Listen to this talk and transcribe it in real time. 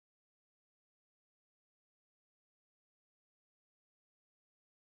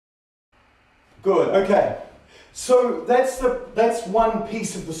Good, okay. So that's one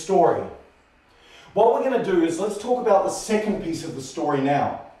piece of the story. What we're going to do is let's talk about the second piece of the story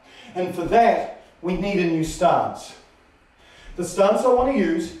now. And for that, we need a new stance. The stance I want to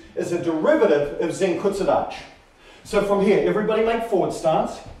use is a derivative of Zenkutsu Dachi. So from here, everybody make forward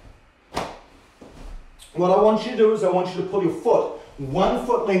stance. What I want you to do is I want you to pull your foot 1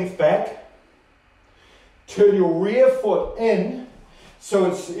 foot length back, turn your rear foot in, so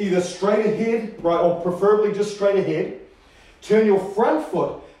it's either straight ahead, right, or preferably just straight ahead. Turn your front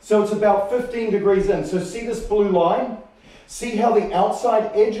foot, so it's about 15 degrees in. So see this blue line? See how the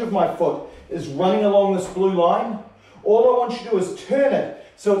outside edge of my foot is running along this blue line? All I want you to do is turn it,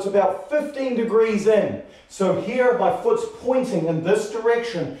 so it's about 15 degrees in. So here my foot's pointing in this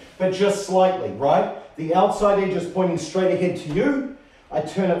direction, but just slightly, right? The outside edge is pointing straight ahead to you. I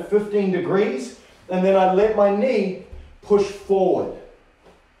turn it 15 degrees, and then I let my knee push forward.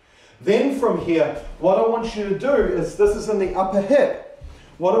 Then from here, what I want you to do is, this is in the upper hip.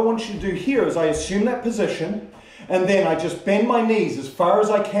 What I want you to do here is I assume that position, and then I just bend my knees as far as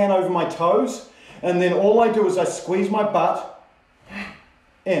I can over my toes, and then all I do is I squeeze my butt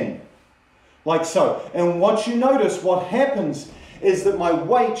in, like so. And what you notice, what happens is that my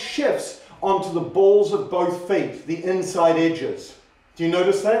weight shifts onto the balls of both feet, the inside edges. Do you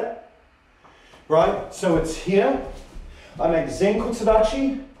notice that? Right? So it's here. I make Zenkutsu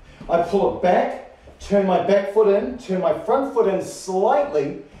Dachi. I pull it back, turn my back foot in, turn my front foot in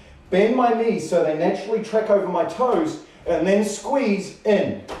slightly, bend my knees so they naturally track over my toes, and then squeeze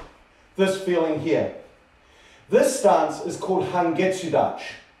in. This feeling here. This stance is called Hangetsu Dachi.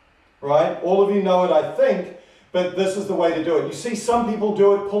 Right? All of you know it, I think. But this is the way to do it. You see some people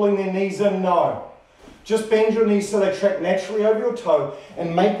do it pulling their knees in. No. Just bend your knees so they track naturally over your toe,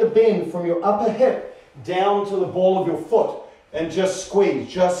 and make the bend from your upper hip down to the ball of your foot, and just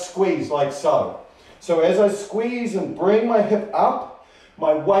squeeze like so. So as I squeeze and bring my hip up,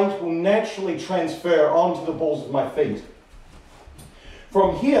 my weight will naturally transfer onto the balls of my feet.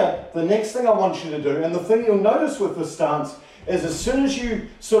 From here, the next thing I want you to do, and the thing you'll notice with this stance, is as soon as you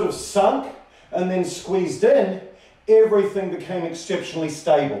sort of sunk and then squeezed in, everything became exceptionally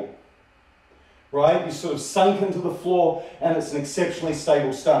stable. Right? You sort of sunk into the floor, and it's an exceptionally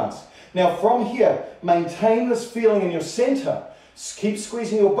stable stance. Now from here, maintain this feeling in your center. Keep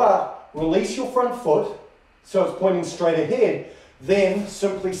squeezing your butt, release your front foot, so it's pointing straight ahead, then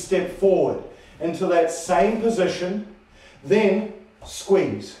simply step forward into that same position, then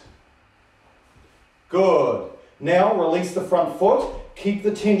squeeze. Good. Now release the front foot, keep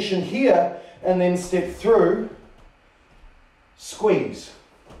the tension here, and then step through, squeeze.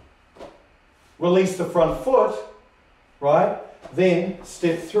 Release the front foot, right? Then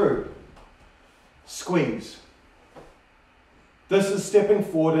step through, squeeze. This is stepping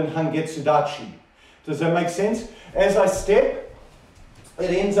forward in Hangetsu Dachi. Does that make sense? As I step,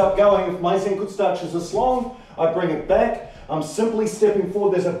 it ends up going, if my Zenkutsu Dachi is this long, I bring it back. I'm simply stepping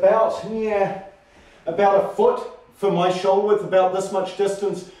forward. There's about a foot for my shoulder width, about this much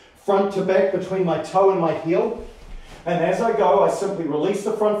distance front to back between my toe and my heel. And as I go, I simply release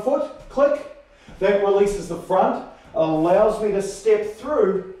the front foot, click. That releases the front, allows me to step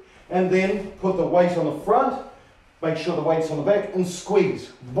through, and then put the weight on the front, make sure the weight's on the back, and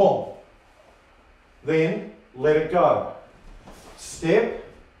squeeze. Boom. Then let it go. Step,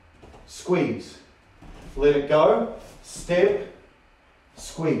 squeeze. Let it go, step,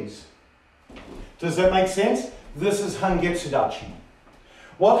 squeeze. Does that make sense? This is Hangetsu Dachi.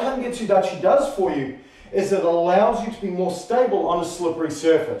 What Hangetsu Dachi does for you is it allows you to be more stable on a slippery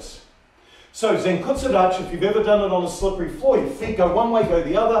surface. So Zenkutsu Dachi, if you've ever done it on a slippery floor, your feet go one way, go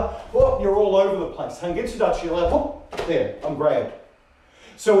the other, whoop, you're all over the place. Hangetsu Dachi, you're like, whoop, there, I'm grabbed.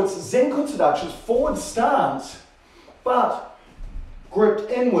 So it's Zenkutsu Dachi's forward stance, but gripped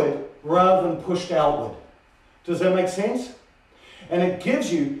inward rather than pushed outward. Does that make sense? And it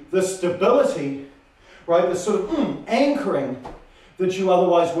gives you the stability, right, the sort of anchoring that you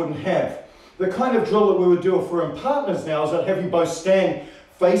otherwise wouldn't have. The kind of drill that we would do if we're in partners now is I'd have you both stand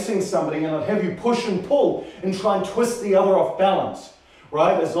facing somebody, and I'd have you push and pull and try and twist the other off balance,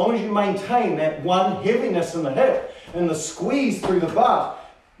 right? As long as you maintain that one heaviness in the hip and the squeeze through the butt,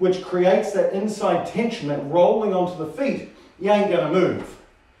 which creates that inside tension, that rolling onto the feet, you ain't gonna move.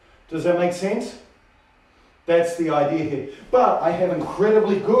 Does that make sense? That's the idea here. But I have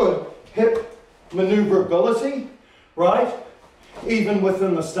incredibly good hip maneuverability, right? Even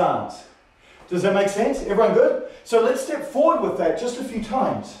within the stance. Does that make sense? Everyone good? So let's step forward with that just a few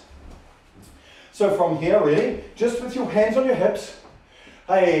times. So from here, ready? Just with your hands on your hips.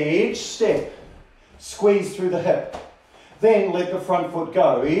 Each step, squeeze through the hip. Then let the front foot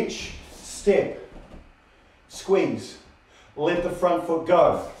go. Each step, squeeze. Let the front foot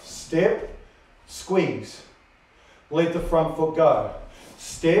go. Step, squeeze. Let the front foot go.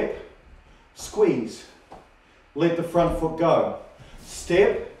 Step, squeeze. Let the front foot go.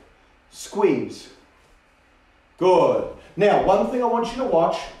 Step, squeeze. Good. Now, one thing I want you to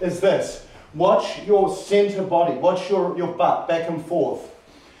watch is this. Watch your center body. Watch your butt back and forth.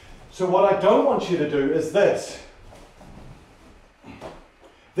 So what I don't want you to do is this.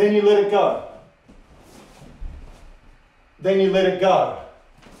 Then you let it go. Then you let it go.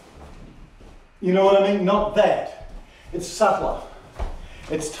 You know what I mean? Not that. It's subtler.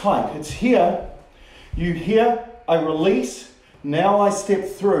 It's tight. It's here. You hear, I release. Now I step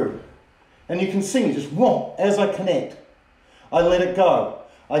through. And you can see me just whoomp, as I connect. I let it go.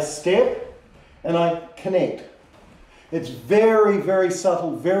 I step and I connect. It's very, very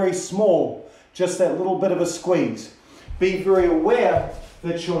subtle, very small. Just that little bit of a squeeze. Be very aware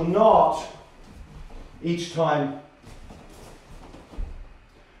that you're not each time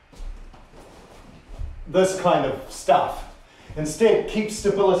this kind of stuff. Instead, keep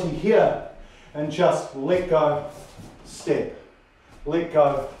stability here and just let go, step. Let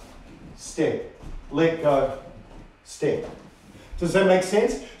go, step. Let go, step. Does that make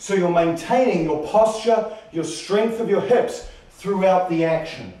sense? So you're maintaining your posture, your strength of your hips throughout the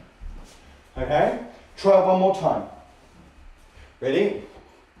action. Okay? Try it one more time. Ready?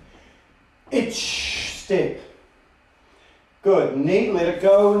 Ich, step. Good. Knee, let it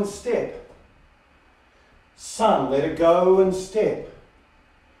go and step. Sun, let it go and step.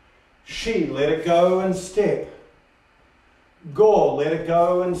 She, let it go and step. Go, let it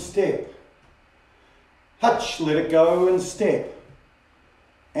go and step. Hutch, let it go and step.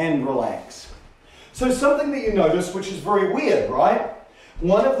 And relax. So something that you notice, which is very weird, right?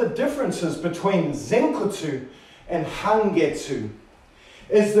 One of the differences between Zenkutsu and Hangetsu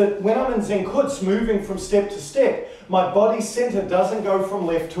is that when I'm in Zenkutsu, moving from step to step, my body center doesn't go from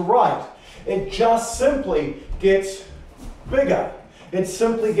left to right. It just simply gets bigger. It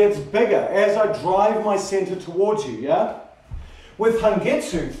simply gets bigger as I drive my center towards you, yeah? With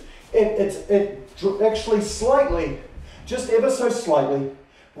Hangetsu, it actually slightly, just ever so slightly,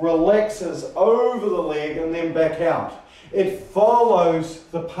 relaxes over the leg and then back out. It follows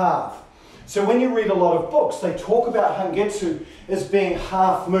the path. So when you read a lot of books, they talk about Hangetsu as being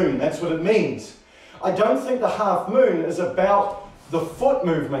half moon. That's what it means. I don't think the half moon is about the foot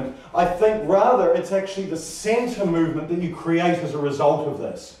movement. I think rather it's actually the center movement that you create as a result of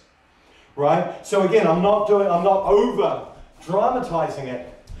this. Right? So again, I'm not over dramatizing it.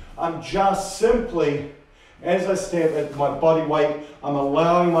 I'm just simply, as I step at my body weight, I'm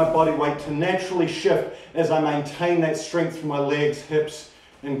allowing my body weight to naturally shift as I maintain that strength through my legs, hips,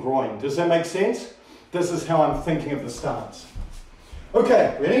 and groin. Does that make sense? This is how I'm thinking of the stance.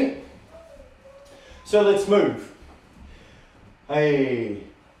 Okay, ready? So let's move.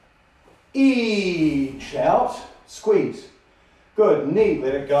 Each out, squeeze. Good, knee,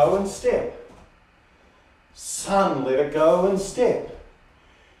 let it go and step. Sun, let it go and step.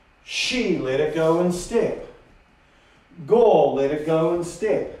 She, let it go and step. Go, let it go and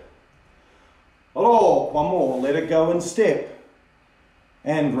step. Ro, one more, let it go and step.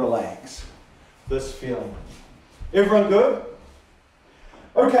 And relax. This feeling. Everyone good?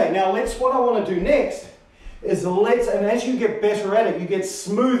 Okay, now what I want to do next is and as you get better at it, you get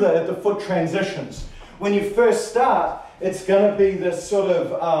smoother at the foot transitions. When you first start, it's going to be this sort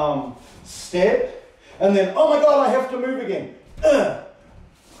of step, and then, oh my God, I have to move again.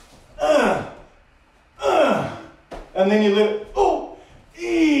 And then you let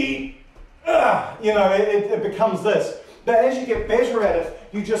it, you know, it becomes this. But as you get better at it,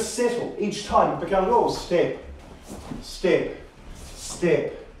 you just settle each time. It becomes, step, step,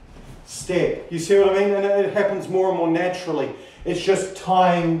 step, step. You see what I mean? And it happens more and more naturally. It's just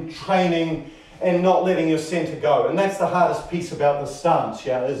time, training, and not letting your center go. And that's the hardest piece about the stance,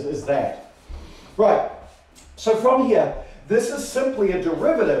 yeah, is that. Right. So from here, this is simply a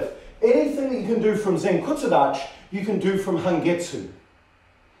derivative. Anything that you can do from Zenkutsu, you can do from Hangetsu.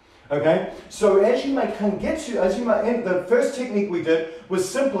 Okay, so as you make Hangetsu, the first technique we did was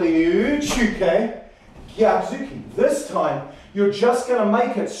simply Uchuke Gyakuzuki. This time, you're just going to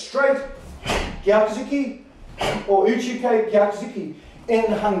make it straight Gyakuzuki or Uchuke Gyakuzuki in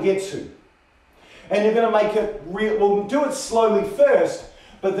Hangetsu. And you're going to make it real. We'll do it slowly first,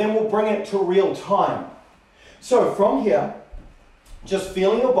 but then we'll bring it to real time. So from here, just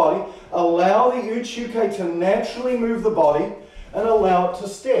feeling your body, allow the Uchuke to naturally move the body and allow it to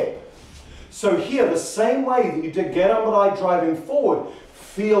step. So here, the same way that you did Garambarai driving forward,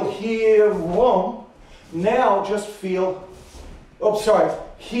 feel here, wrong. Now just feel,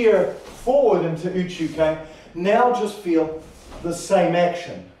 here, forward into uchuke. Now just feel the same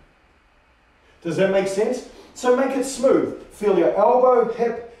action. Does that make sense? So make it smooth. Feel your elbow,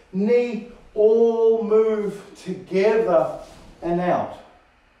 hip, knee, all move together and out.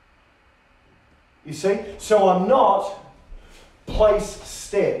 You see? So I'm not place,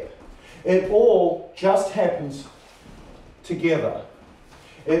 step. It all just happens together.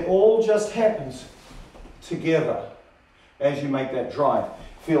 It all just happens together as you make that drive.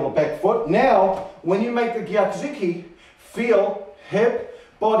 Feel the back foot. Now, when you make the gyakuzuki, feel hip,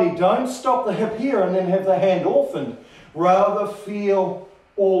 body. Don't stop the hip here and then have the hand orphaned. Rather feel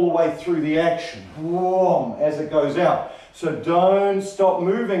all the way through the action, as it goes out. So don't stop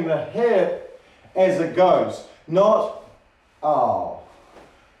moving the hip as it goes. Not, oh,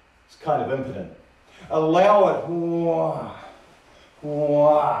 it's kind of impotent. Allow it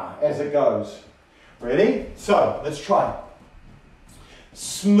as it goes. Ready? So let's try.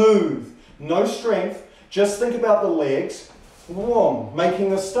 Smooth, no strength. Just think about the legs. Making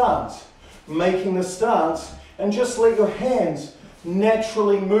the stance. Making the stance. And just let your hands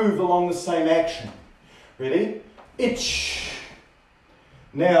naturally move along the same action. Ready? Itch.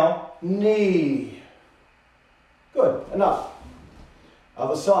 Now, knee. Good, and up.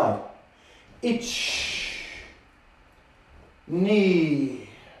 Other side. Itch. Knee.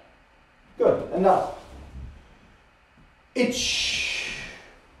 Good, and up. Itch.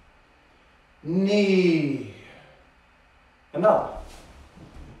 Knee. And up.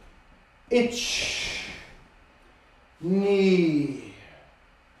 Itch. Knee.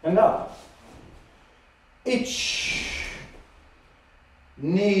 And up. Itch.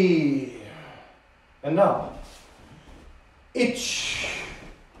 Knee. And up. Itch.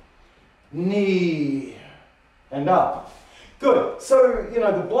 Knee. And up. Good. So,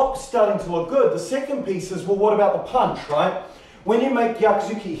 the block's starting to look good. The second piece is, well, what about the punch, right? When you make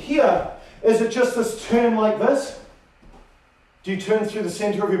gyakuzuki here, is it just this turn like this? Do you turn through the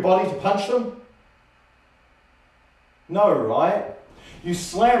center of your body to punch them? No, right? You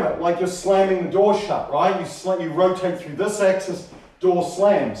slam it like you're slamming the door shut, right? You rotate through this axis, door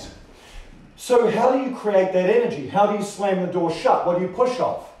slams. So how do you create that energy? How do you slam the door shut? What do you push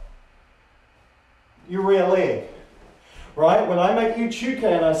off? Your rear leg, right? When I make uchuke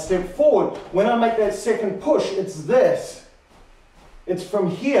and I step forward, when I make that second push, it's this. It's from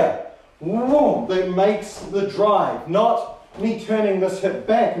here, that makes the drive, not me turning this hip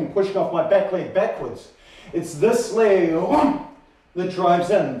back and pushing off my back leg backwards. It's this leg that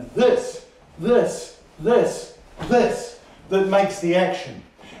drives in. This, that makes the action.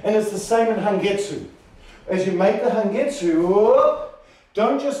 And it's the same in Hangetsu. As you make the Hangetsu,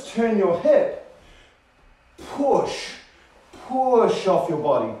 don't just turn your hip. Push off your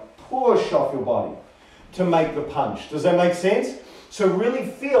body to make the punch. Does that make sense? So really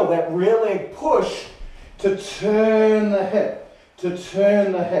feel that rear leg push to turn the hip,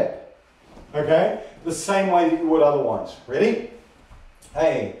 okay? The same way that you would otherwise. Ready?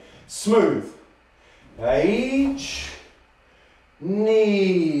 Hey, smooth. H,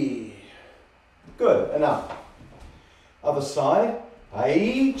 knee. Good, and up. Other side.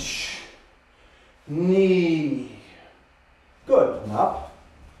 H, knee. Good, and up.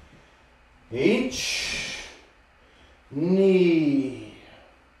 H, knee.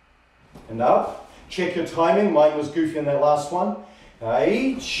 And up. Check your timing. Mine was goofy in that last one.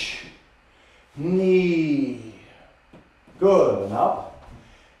 H, knee. Good, and up.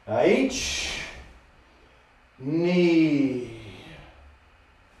 H, knee.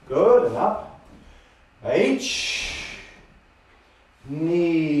 Good, and up. H,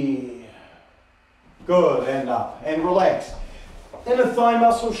 knee. Good, and up. And relax. Inner thigh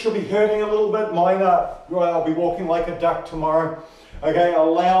muscles should be hurting a little bit. Mine are, I'll be walking like a duck tomorrow. Okay,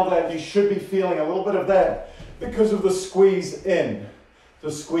 allow that. You should be feeling a little bit of that because of the squeeze in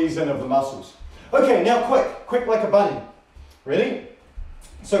of the muscles. Okay, now quick like a bunny. Ready?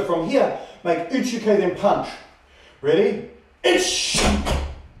 So from here, make uchuke then punch. Ready? Itch.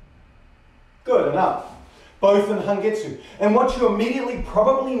 Good, and up. Both in Hangetsu. And what you immediately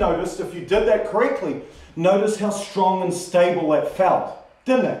probably noticed, if you did that correctly, notice how strong and stable that felt,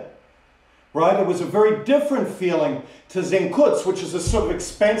 didn't it? Right? It was a very different feeling to Zenkutsu, which is a sort of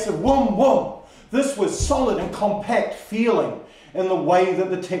expansive whoom. This was solid and compact feeling in the way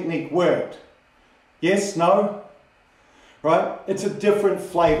that the technique worked. Yes? No? Right? It's a different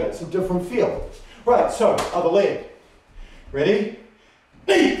flavor. It's a different feel. Right, so other leg. Ready?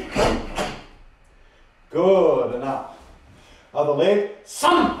 Knee. Good, and up. Other leg.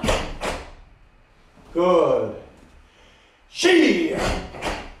 Sun. Good. Shi.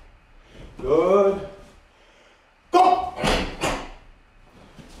 Good. Go.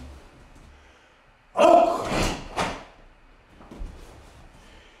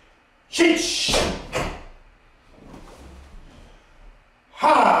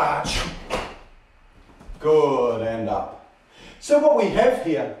 Good, and up. So what we have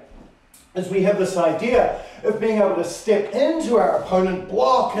here is we have this idea of being able to step into our opponent,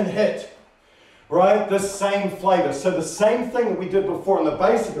 block and hit, right? The same flavor. So the same thing that we did before in the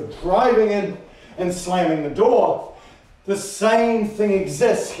basic of driving in and slamming the door, the same thing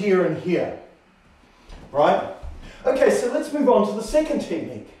exists here and here, right? Okay, so let's move on to the second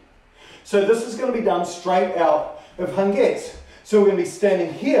technique. So this is going to be done straight out of Hangetsu. So we're going to be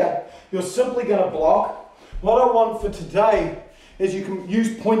standing here. You're simply going to block. What I want for today is you can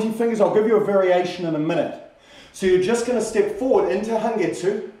use pointy fingers. I'll give you a variation in a minute. So you're just going to step forward into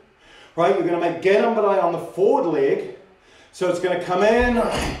Hangetsu, right? You're going to make Gedanbarai on the forward leg. So it's going to come in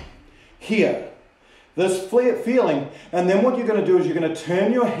here. This feeling. And then what you're going to do is you're going to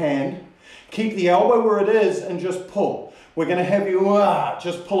turn your hand, keep the elbow where it is, and just pull. We're going to have you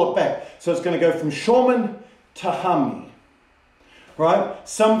just pull it back. So it's going to go from shomen to hami. Right?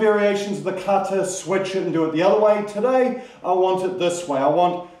 Some variations of the kata, switch it and do it the other way. Today, I want it this way. I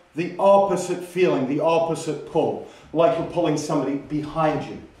want the opposite feeling, the opposite pull, like you're pulling somebody behind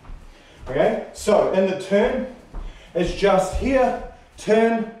you. Okay? So, in the turn, it's just here,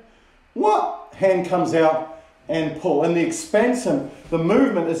 turn, what? Hand comes out and pull. In the expansion, the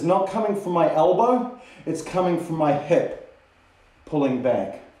movement is not coming from my elbow, it's coming from my hip, pulling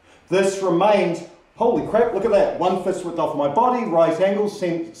back. This remains. Holy crap, look at that. One fist width off my body, right angle,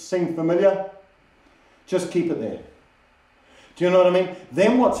 seem familiar? Just keep it there. Do you know what I mean?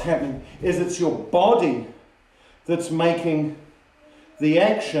 Then what's happening is it's your body that's making the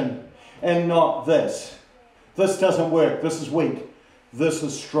action and not this. This doesn't work. This is weak. This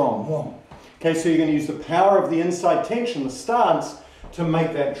is strong. Okay, so you're going to use the power of the inside tension, the stance, to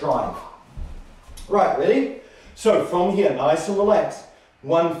make that drive. Right, ready? So from here, nice and relaxed.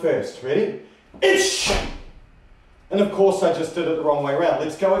 One first. Ready? Ish! And of course I just did it the wrong way around.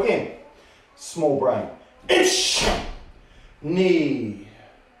 Let's go again. Small brain. Ish! Knee.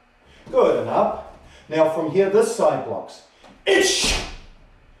 Good, and up. Now from here, this side blocks. Ish!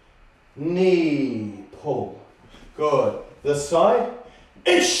 Knee. Pull. Good. This side.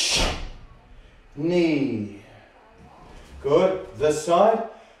 Ish! Knee. Good. This side.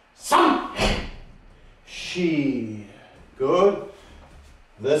 Some. She. Good.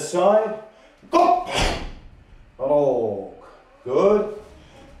 This side. Go! Rock. Good.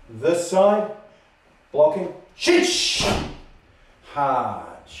 This side. Blocking. Shish.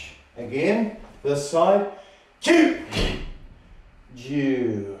 Haj. Again. This side. Ju.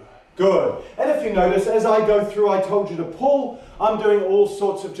 Ju. Good. And if you notice, as I go through, I told you to pull. I'm doing all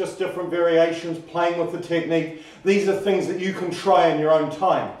sorts of just different variations, playing with the technique. These are things that you can try in your own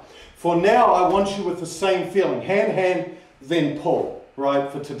time. For now, I want you with the same feeling. Hand, hand, then pull.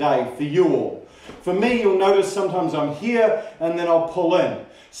 Right, for today, for you all. For me, you'll notice sometimes I'm here and then I'll pull in.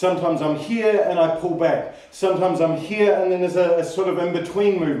 Sometimes I'm here and I pull back. Sometimes I'm here and then there's a sort of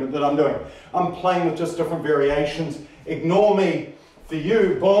in-between movement that I'm doing. I'm playing with just different variations. Ignore me. For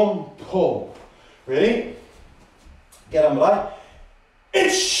you, boom, pull. Ready? Get on right.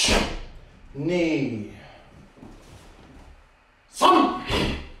 Ish. Knee. Some.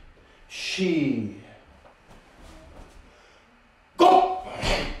 She. Go!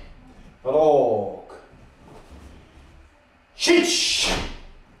 Rock. Shish.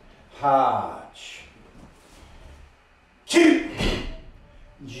 Haj. Ju.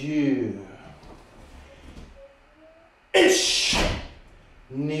 Ju. Ish.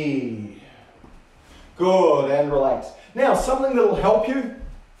 Knee. Good, and relax. Now, something that will help you,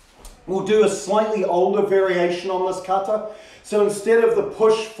 we'll do a slightly older variation on this kata. So instead of the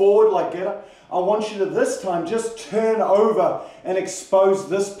push forward like Geta, I want you to this time just turn over and expose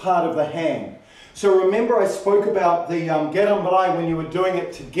this part of the hand. So remember I spoke about the Gedanbarai when you were doing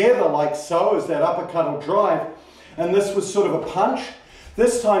it together like so, as that uppercut or drive, and this was sort of a punch.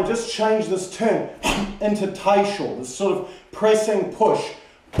 This time just change this turn into taisho, this sort of pressing push.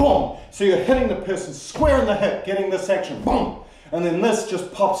 Boom! So you're hitting the person square in the hip, getting this action. Boom! And then this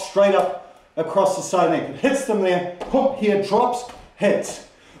just pops straight up across the side neck. It hits them there, boom, here, drops, hits.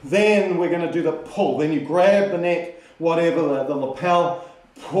 Then we're going to do the pull. Then you grab the neck, whatever, the lapel,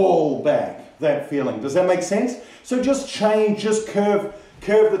 pull back, that feeling. Does that make sense? So just change, just curve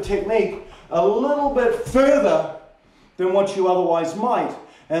the technique a little bit further than what you otherwise might.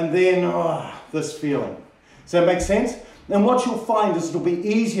 And then this feeling. Does that make sense? And what you'll find is it'll be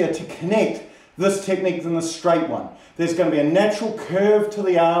easier to connect this technique than the straight one. There's going to be a natural curve to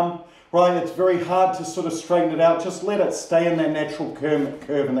the arm. Right, it's very hard to sort of straighten it out. Just let it stay in that natural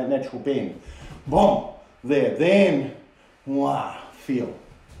curve and that natural bend. Boom, there. Then, wow, feel.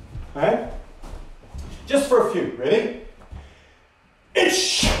 Okay? Just for a few. Ready?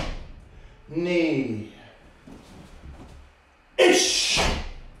 Ish. Knee.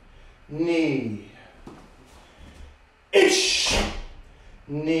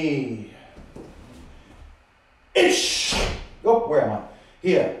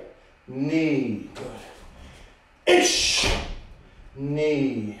 Here, knee, good. Ich,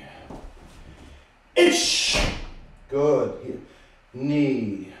 knee. Ich, good. Here,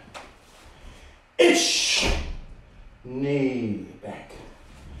 knee. Ich, knee, back.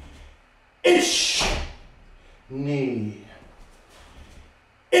 Ich, knee.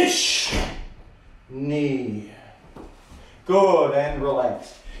 Ich, knee. Good, and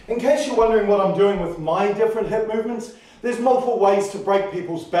relax. In case you're wondering what I'm doing with my different hip movements, there's multiple ways to break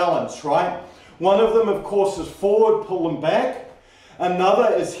people's balance, right? One of them, of course, is forward, pull them back.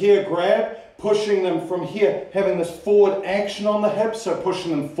 Another is here, grab, pushing them from here, having this forward action on the hips, so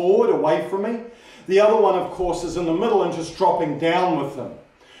pushing them forward, away from me. The other one, of course, is in the middle and just dropping down with them,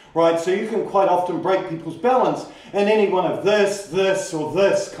 right? So you can quite often break people's balance in any one of this, this, or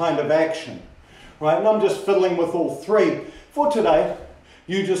this kind of action, right? And I'm just fiddling with all three. For today,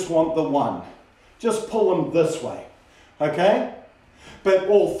 you just want the one. Just pull them this way, okay? But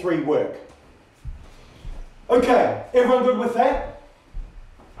all three work. Okay, everyone good with that?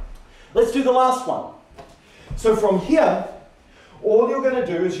 Let's do the last one. So from here, all you're going to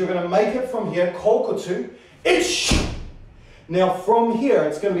do is you're going to make it from here, kokotu, ich. Now from here,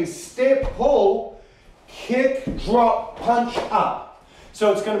 it's going to be step, pull, kick, drop, punch, up.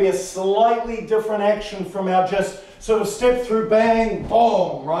 So it's going to be a slightly different action from our just sort of step through, bang,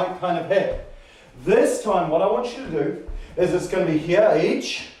 boom, right, kind of hit. This time, what I want you to do is it's going to be here,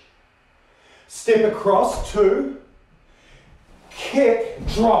 ich, step across, two, kick,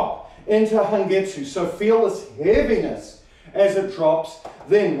 drop into Hangetsu. So feel this heaviness as it drops,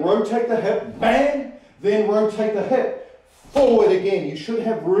 then rotate the hip, bang, then rotate the hip, forward again. You should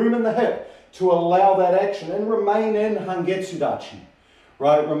have room in the hip to allow that action and remain in Hangetsu Dachi,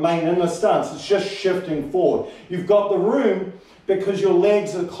 right? Remain in the stance. It's just shifting forward. You've got the room because your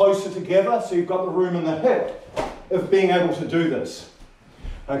legs are closer together, so you've got the room in the hip of being able to do this.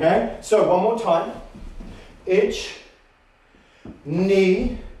 Okay, so one more time. Ich,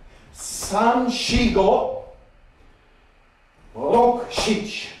 ni, san, shigo, rok,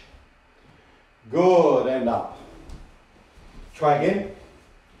 shich. Good, and up. Try again.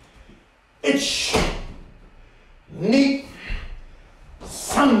 Ich, ni,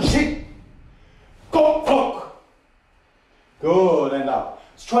 san, shi, go, rok. Good, and up.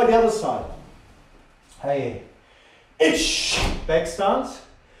 Let's try the other side. Hey. Ich, back stance.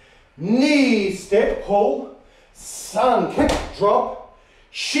 Knee, step, pull. San, kick, drop.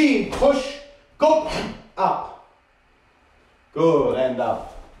 Shi, push, go, up. Good, and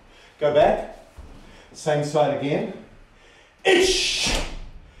up. Go back. Same side again. Ich,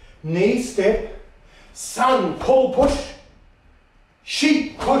 knee, step. San, pull, push.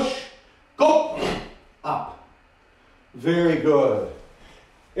 Shi, push, go, up. Very good.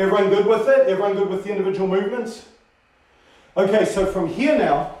 Everyone good with it? Everyone good with the individual movements? Okay, so from here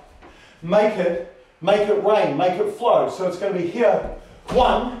now, make it rain, make it flow. So it's going to be here,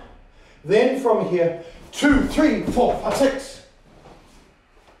 one, then from here, 2, 3, 4, 5, 6.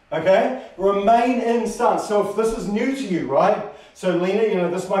 Okay, remain in stance. So if this is new to you, right? So Lena, you know,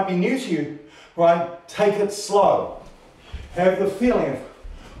 this might be new to you, right? Take it slow. Have the feeling of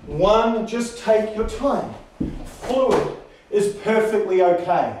one, just take your time. Fluid is perfectly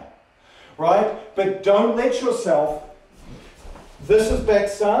okay, right? But don't let yourself, this is back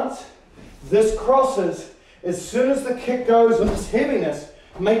stance, this crosses, as soon as the kick goes with this heaviness,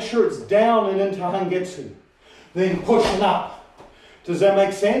 make sure it's down and into Hangetsu. Then pushing up. Does that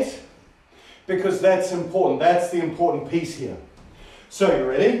make sense? Because that's important. That's the important piece here. So you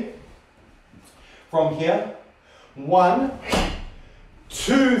ready? From here, 1,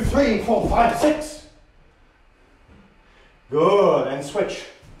 2, 3, 4, 5, 6. Good, and switch.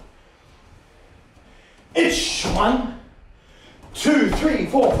 Ich, 1, 2, 3,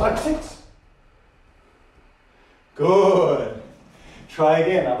 4, 5, 6. Good. Try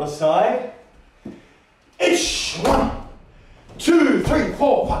again, other side. Ich, 1, 2, 3,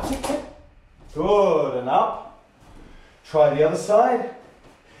 4, 5, 6, 7. Good, and up. Try the other side.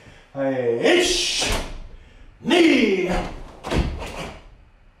 Ich, knee.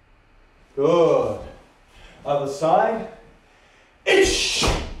 Good. Other side. Ich.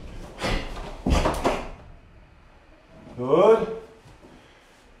 Good.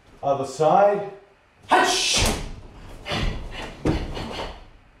 Other side. Hatch.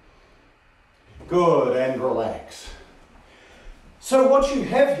 Good, and relax. So what you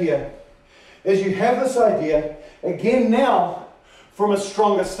have here is you have this idea, again now, from a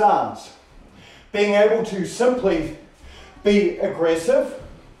stronger stance. Being able to simply be aggressive,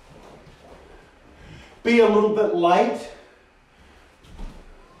 be a little bit late,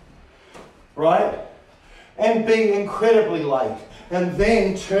 right? And be incredibly late. and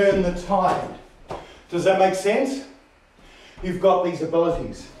then turn the tide. Does that make sense? You've got these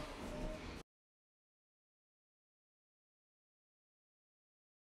abilities.